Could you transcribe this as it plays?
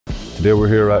Today we're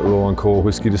here at Roe & Co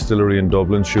Whisky Distillery in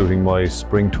Dublin shooting my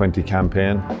Spring 20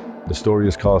 campaign. The story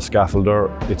is called Scaffolder.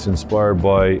 It's inspired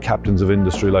by captains of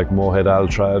industry like Mohed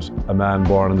Altrad, a man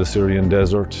born in the Syrian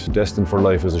desert, destined for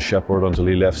life as a shepherd until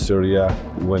he left Syria,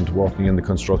 went working in the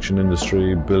construction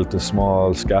industry, built a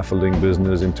small scaffolding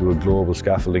business into a global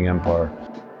scaffolding empire.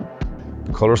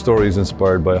 The colour story is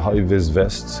inspired by high-vis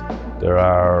vests. There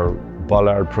are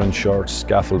bollard print shirts,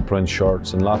 scaffold print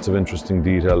shirts, and lots of interesting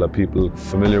detail that people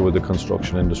familiar with the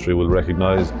construction industry will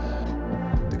recognise.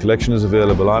 The collection is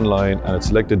available online and at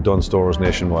selected Dunnes stores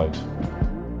nationwide.